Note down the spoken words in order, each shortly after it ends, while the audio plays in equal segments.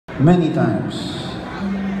many times.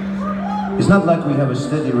 It's not like we have a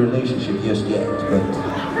steady relationship just yet, but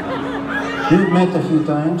we've met a few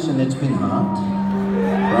times and it's been hot,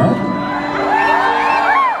 right?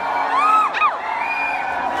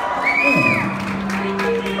 Yeah.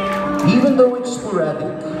 Even though it's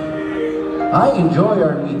sporadic, I enjoy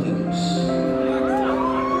our meetings.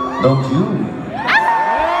 Don't you?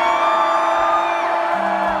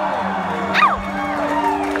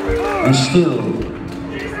 And still,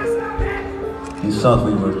 you thought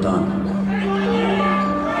we were done.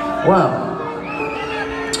 Well,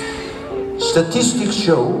 statistics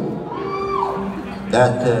show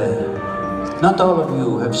that not all of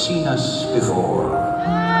you have seen us before.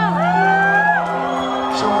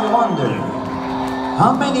 So I wonder,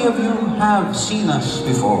 how many of you have seen us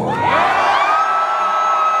before?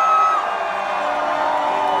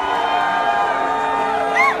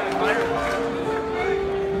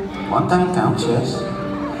 One time counts, yes?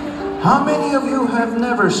 How many of you have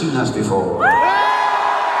never seen us before?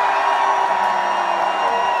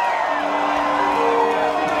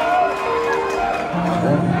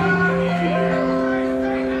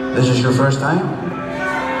 This is your first time?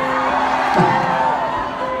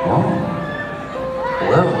 Oh.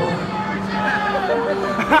 Well.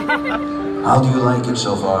 How do you like it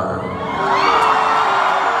so far?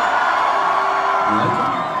 You like it?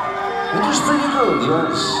 It was pretty good,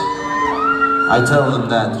 yes. I tell them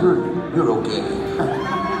that you're okay.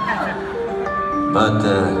 But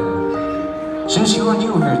since you are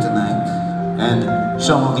new here tonight, and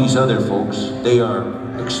some of these other folks, they are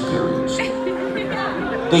experienced.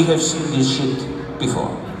 They have seen this shit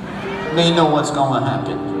before. They know what's gonna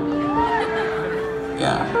happen.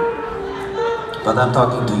 Yeah. But I'm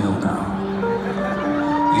talking to you now.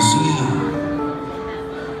 You see,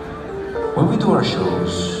 when we do our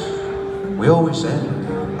shows, we always end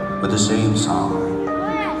with the same song.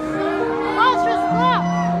 Monstrance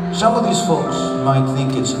Clock! Some of these folks might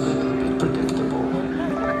think it's a little bit predictable.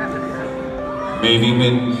 Maybe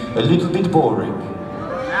even a little bit boring.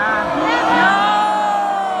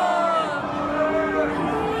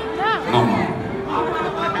 No.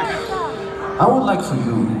 I would like for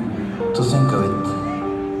you to think of it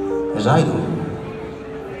as I do,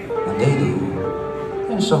 and they do,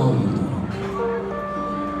 and some of you do.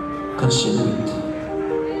 Consider it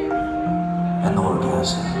an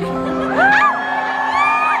orgasm.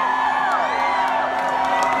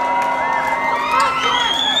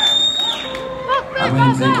 I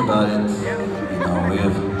mean, think about it. You know,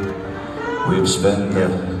 we've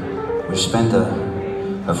spent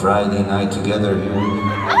a Friday night together here.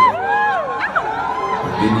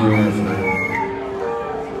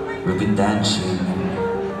 We've been dancing.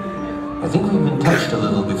 I think we've been touched a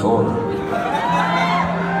little before.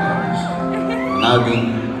 And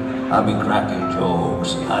I've been cracking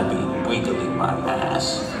jokes. I've been wiggling my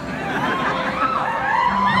ass.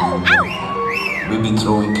 And we've been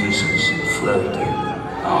throwing kisses and flirting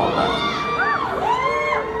and all that.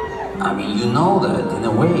 I mean, you know that in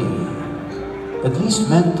a way. At least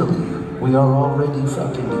mentally, we are already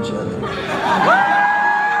fucking each other.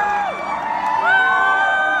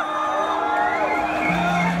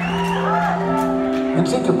 And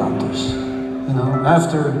think about this, you know,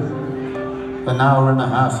 after an hour and a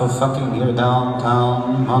half of fucking here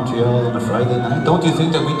downtown Montreal on a Friday night, don't you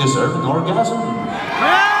think that we deserve an orgasm?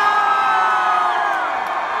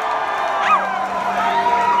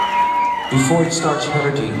 Before it starts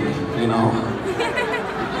hurting, you know,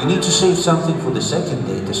 you need to save something for the second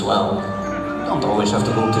date as well. You don't always have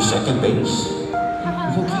to go to second base.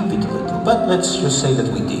 You can keep it a little, but let's just say that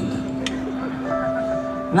we did.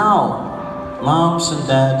 Now, moms and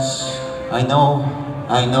dads, I know,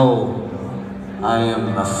 I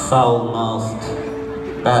am a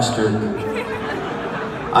foul-mouthed bastard.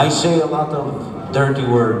 I say a lot of dirty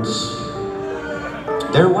words.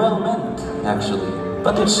 They're well meant, actually,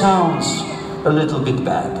 but it sounds a little bit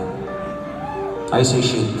bad. I say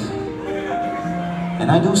shit.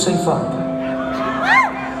 And I do say fuck.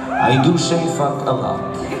 I do say fuck a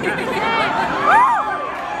lot.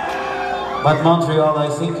 But Montreal, I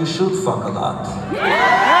think you should fuck a lot.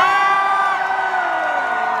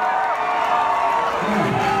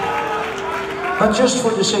 But just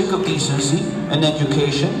for the sake of decency and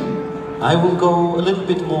education, I will go a little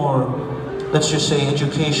bit more, let's just say,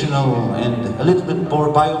 educational and a little bit more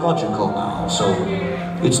biological now. So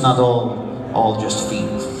it's not all just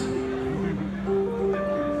feet.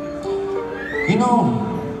 You know,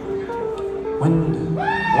 when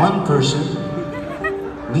one person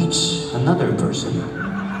meets another person,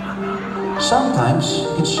 sometimes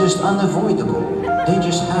it's just unavoidable. They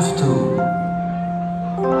just have to.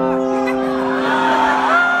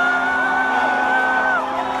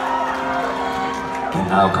 And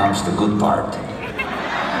now comes the good part.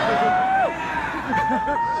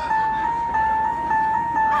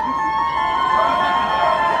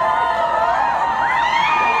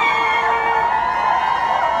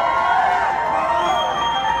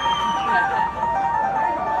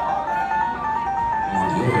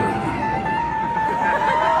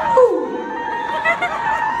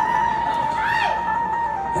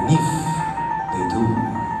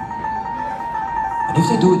 And if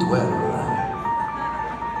they do it well,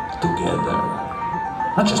 together,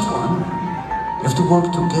 not just one, you have to work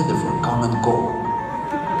together for a common goal.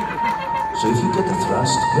 So if you get a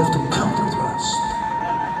thrust, you have to counter thrust.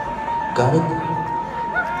 Got it?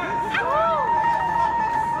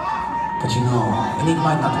 But you know, and it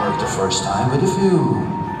might not work the first time, but if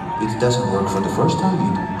it doesn't work for the first time,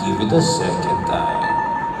 you give it a second time.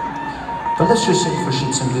 But let's just say for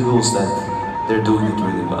shits and giggles that they're doing it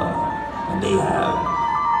really well. And they have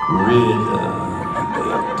rhythm, and they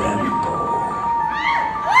have tempo.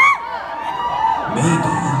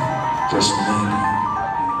 Maybe, just maybe,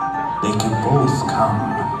 they can both come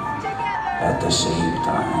at the same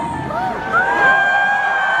time.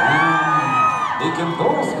 They can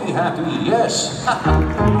both be happy, yes.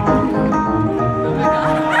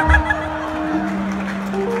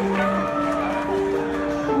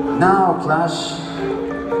 Now, class,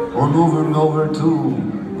 we're moving over to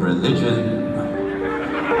religion.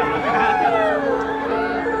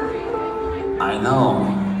 I know,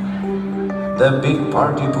 the big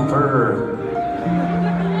party pooper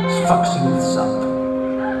fucks things up.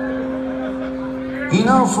 You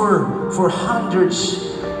know, for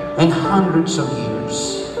hundreds and hundreds of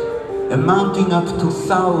years, amounting up to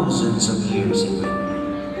thousands of years even,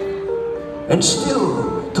 and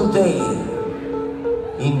still today,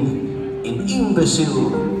 in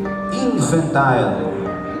imbecile, infantile,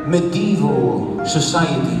 medieval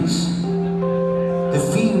societies, the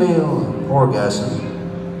female orgasm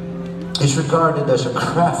is regarded as a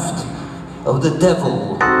craft of the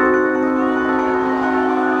devil.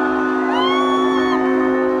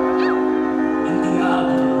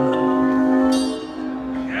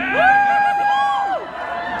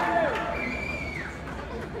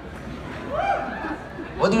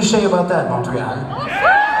 What do you say about that, Montreal?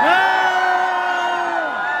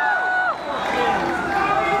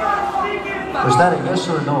 Was that a yes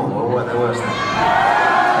or no, or what was that?